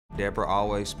Deborah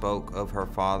always spoke of her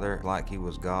father like he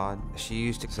was God. She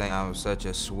used to say I was such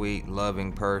a sweet,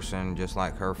 loving person, just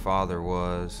like her father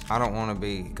was. I don't want to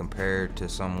be compared to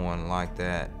someone like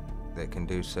that can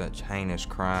do such heinous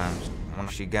crimes. When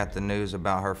she got the news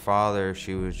about her father,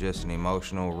 she was just an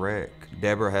emotional wreck.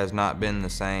 Deborah has not been the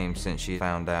same since she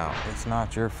found out. It's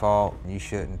not your fault. You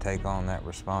shouldn't take on that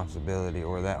responsibility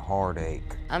or that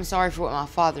heartache. I'm sorry for what my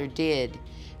father did,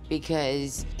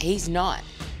 because he's not.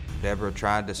 Deborah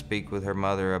tried to speak with her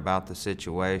mother about the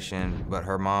situation, but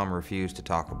her mom refused to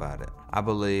talk about it. I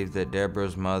believe that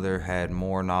Deborah's mother had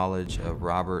more knowledge of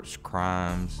Robert's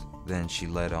crimes than she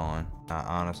let on. I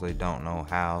honestly don't know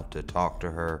how to talk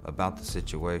to her about the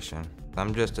situation.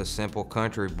 I'm just a simple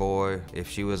country boy. If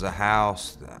she was a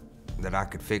house that I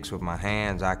could fix with my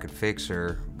hands, I could fix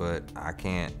her, but I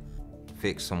can't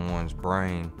fix someone's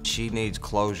brain. She needs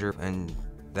closure, and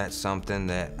that's something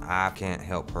that I can't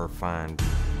help her find.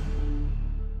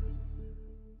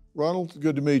 Ronald,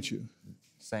 good to meet you.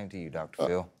 Same to you, Dr.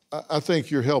 Phil. I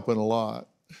think you're helping a lot,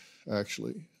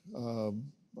 actually. I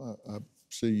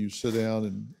see you sit down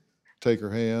and take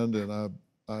her hand, and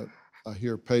I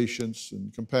hear patience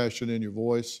and compassion in your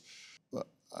voice.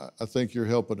 I think you're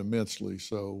helping immensely,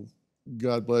 so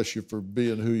God bless you for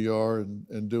being who you are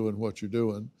and doing what you're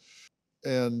doing.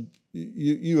 And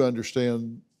you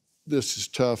understand this is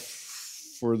tough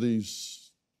for these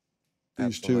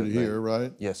two to hear,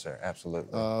 right? Yes, sir,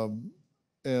 absolutely.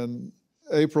 And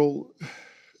April,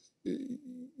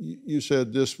 you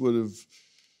said this would have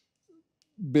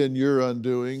been your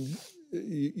undoing.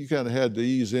 You kind of had to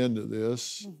ease into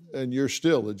this, and you're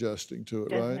still adjusting to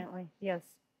it, right? Definitely, yes.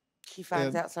 She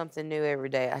finds out something new every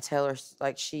day. I tell her,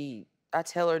 I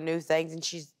tell her new things, and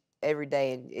she's every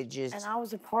day, and it just... And I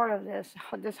was a part of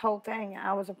this whole thing.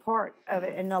 I was a part of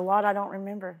it, and a lot I don't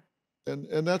remember.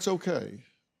 And that's okay.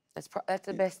 That's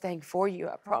the best thing for you,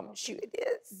 I promise you it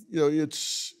is. You know,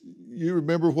 you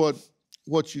remember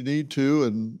what you need to,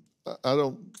 and I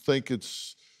don't think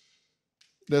it's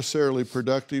necessarily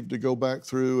productive to go back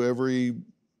through every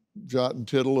jot and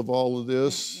tittle of all of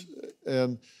this.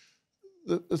 And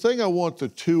the thing I want the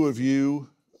two of you,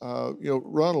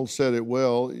 Ronald said it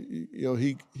well,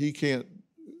 he can't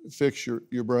fix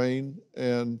your brain,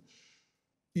 and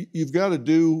you've got to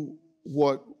do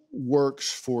what works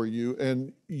for you.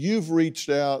 And you've reached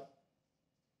out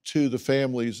to the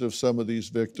families of some of these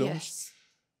victims.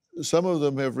 Yes. Some of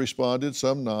them have responded,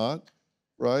 some not,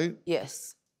 right?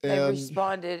 Yes. They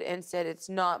responded and said, it's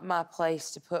not my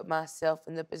place to put myself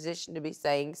in the position to be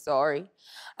saying sorry.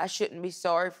 I shouldn't be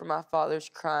sorry for my father's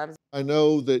crimes. I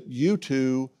know that you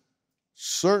two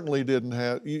certainly didn't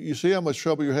have, you see how much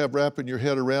trouble you have wrapping your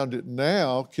head around it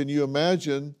now. Can you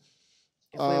imagine?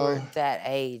 If we were at that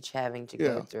age having to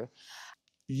go through.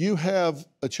 You have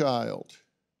a child.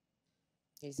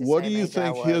 What do you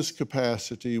think his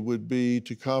capacity would be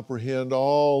to comprehend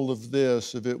all of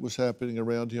this if it was happening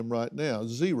around him right now?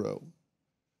 Zero.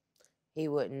 He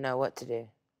wouldn't know what to do.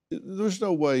 There's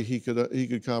no way he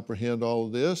could comprehend all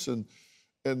of this and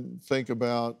think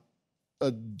about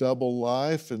a double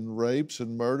life and rapes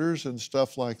and murders and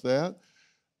stuff like that.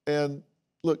 And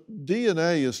look,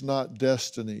 DNA is not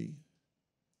destiny.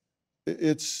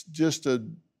 It's just a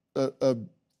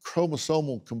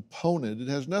chromosomal component. It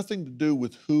has nothing to do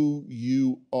with who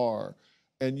you are,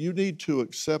 and you need to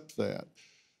accept that.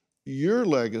 Your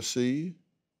legacy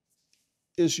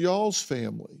is y'all's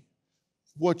family.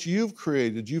 What you've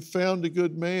created, you found a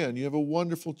good man, you have a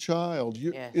wonderful child.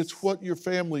 Yes. It's what your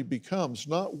family becomes,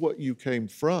 not what you came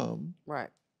from. Right.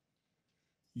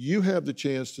 You have the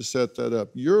chance to set that up.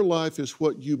 Your life is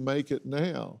what you make it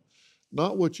now,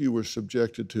 not what you were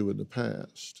subjected to in the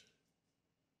past.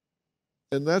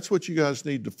 And that's what you guys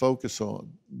need to focus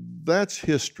on. That's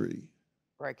history.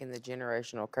 Breaking the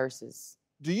generational curses.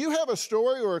 Do you have a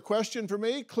story or a question for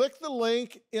me? Click the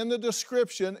link in the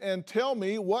description and tell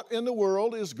me what in the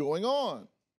world is going on.